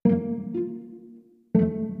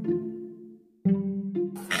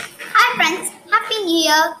New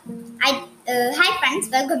Year. Hi friends,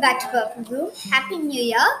 welcome back to Purple Room. Happy New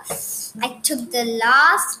Year. I took the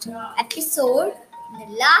last episode in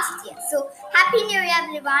the last year. So Happy New Year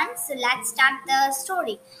everyone. So let's start the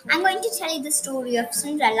story. I'm going to tell you the story of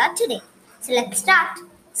Cinderella today. So let's start.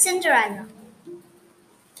 Cinderella.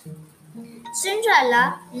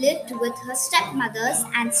 Cinderella lived with her stepmothers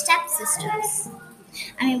and stepsisters.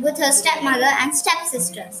 With her stepmother and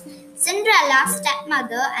stepsisters. Cinderella's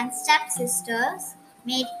stepmother and stepsisters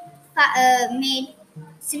made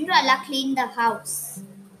Cinderella clean the house.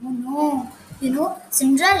 Oh no!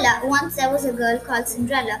 Cinderella. Once there was a girl called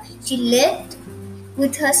Cinderella. She lived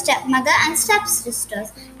with her stepmother and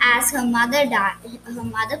stepsisters. As her mother died, her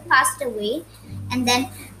mother passed away, and then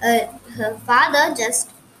her father just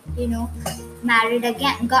got married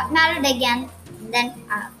again. And then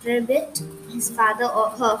after a bit, her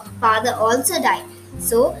father also died.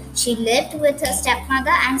 So she lived with her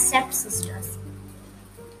stepmother and stepsisters.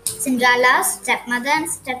 Cinderella's stepmother and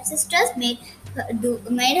stepsisters made her do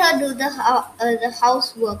the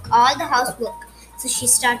housework, all the housework. So she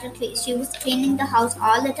was cleaning the house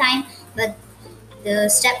all the time, but the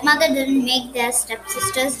stepmother didn't make their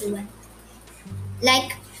stepsisters do it.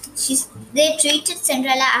 They treated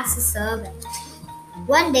Cinderella as a servant.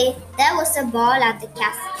 One day there was a ball at the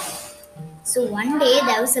castle.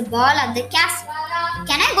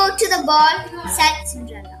 Can I go to the ball? Said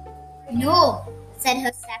Cinderella. No, said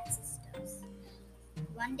her stepsisters.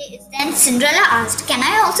 One day then Cinderella asked, "Can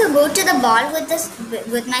I also go to the ball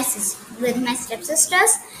with my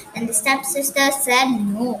stepsisters?" Then the stepsisters said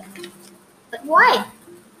no. But why?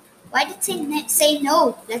 Why did they say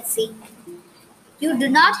no? Let's see. "You do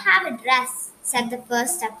not have a dress," said the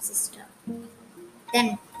first stepsister.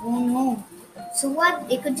 Then, oh no. So what?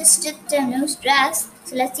 They could just stitch a new dress.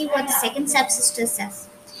 So let's see what the second stepsister says.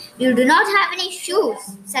 "You do not have any shoes,"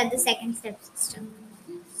 said the second stepsister.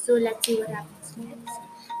 So let's see what happens next.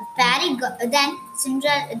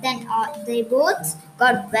 They both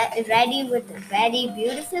got ready with very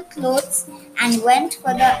beautiful clothes and went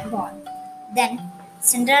for the ball. Then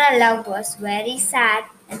Cinderella was very sad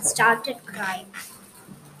and started crying.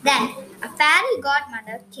 Then a fairy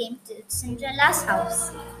godmother came to Cinderella's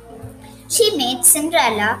house. She made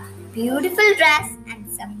Cinderella a beautiful dress and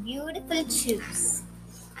some beautiful shoes.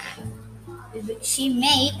 She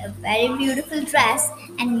made a very beautiful dress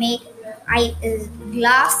and made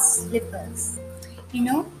glass slippers.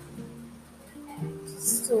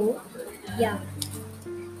 So, yeah.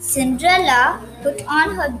 Cinderella put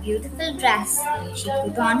on her beautiful dress. She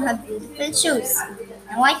put on her beautiful shoes.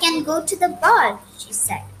 "Now I can go to the ball," she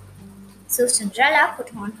said. So Cinderella put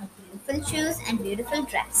on her beautiful shoes and beautiful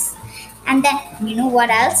dress. And then, you know what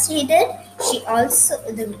else she did?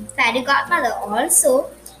 The fairy godmother also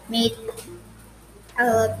made a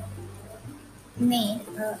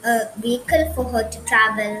vehicle for her to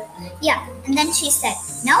travel. Yeah, and then she said,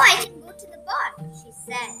 "Now I can go to the ball," she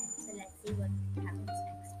said. So let's see what happens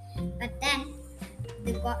next. But then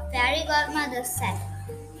the fairy godmother said,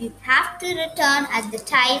 "You have to return at the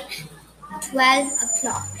time 12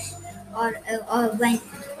 o'clock,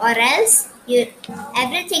 or else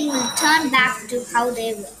everything will turn back to how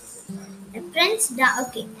they were." The prince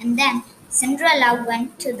okay, and then Cinderella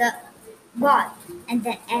went to the ball, and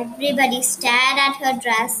then everybody stared at her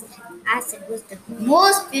dress as it was the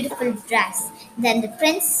most beautiful dress. Then the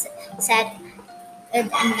prince said, and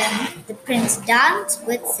then the prince danced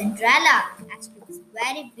with Cinderella as she was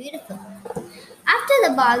very beautiful. After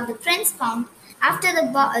the ball, the prince found. After the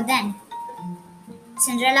ball, then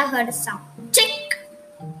Cinderella heard a sound. Tick!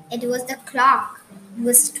 It was the clock. It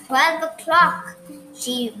was 12 o'clock.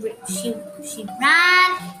 She ran.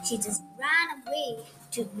 She just ran away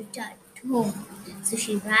to return to home. So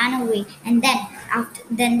she ran away, and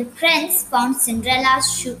then the prince found Cinderella's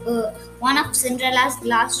one of Cinderella's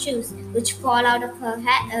glass shoes, which fall out of her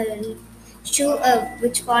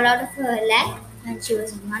which fall out of her leg when she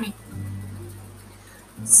was running.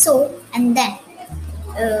 So and then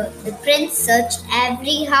the prince searched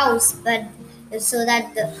every house,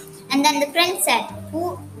 and then the prince said,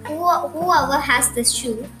 Whoever has this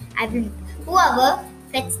shoe, whoever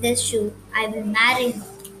fits this shoe, I will marry her."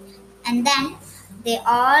 And then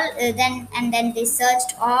they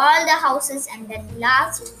searched all the houses, and then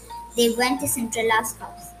last they went to Cinderella's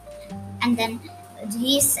house. And then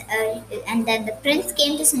the prince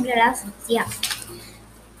came to Cinderella's house. Yeah.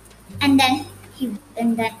 And then he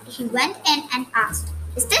went in and asked,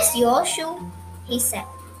 "Is this your shoe?" He said,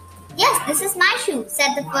 "Yes, this is my shoe,"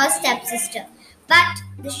 said the first stepsister. But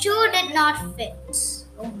the shoe did not fit.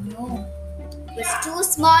 Oh no. It was too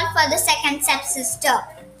small for the second stepsister.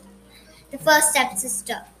 The first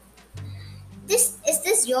stepsister. Is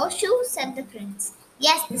this your shoe? Said the prince.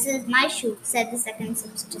 Yes, this is my shoe, said the second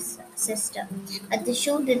sister. But the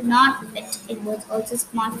shoe did not fit. It was also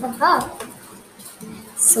small for her.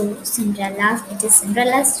 So it is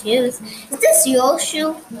Cinderella's shoes. Is this your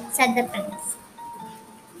shoe? Said the prince.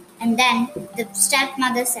 And then the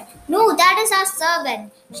stepmother said, no, that is our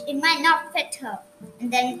servant. It might not fit her.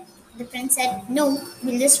 And then the prince said, no,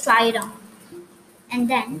 we'll just try it on. And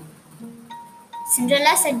then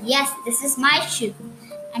Cinderella said, yes, this is my shoe.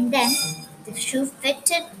 And then the shoe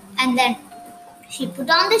fitted. And then she put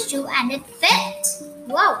on the shoe and it fit.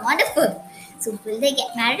 Wow, wonderful. So will they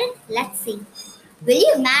get married? Let's see. Will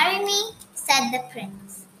you marry me? Said the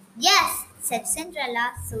prince. Yes, said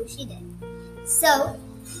Cinderella. So she did. So,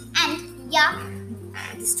 and yeah,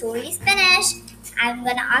 the story is finished. I'm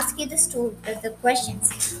gonna ask you the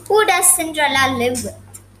questions. Who does Cinderella live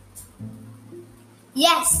with?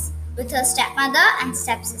 Yes, with her stepmother and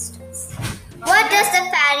stepsisters. What does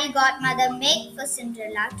the fairy godmother make for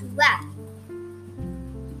Cinderella to wear?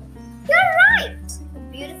 You're right! A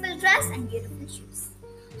beautiful dress and beautiful shoes.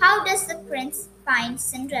 How does the prince find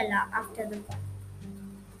Cinderella after the ball?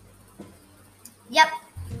 Yep,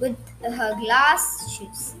 with her glass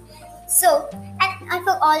shoes. So, and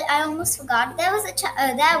I almost forgot. There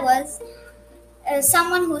was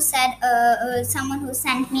someone who said, someone who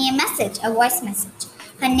sent me a voice message.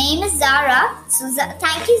 Her name is Zara. So,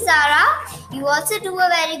 thank you, Zara. You also do a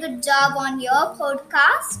very good job on your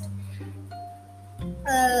podcast,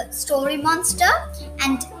 Story Monster.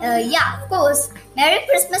 And yeah, of course, Merry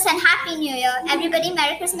Christmas and Happy New Year. Everybody,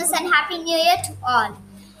 Merry Christmas and Happy New Year to all.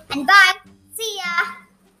 And bye. See ya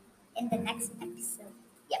in the next episode.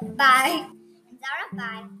 Yeah, bye. And Zara,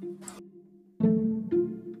 bye.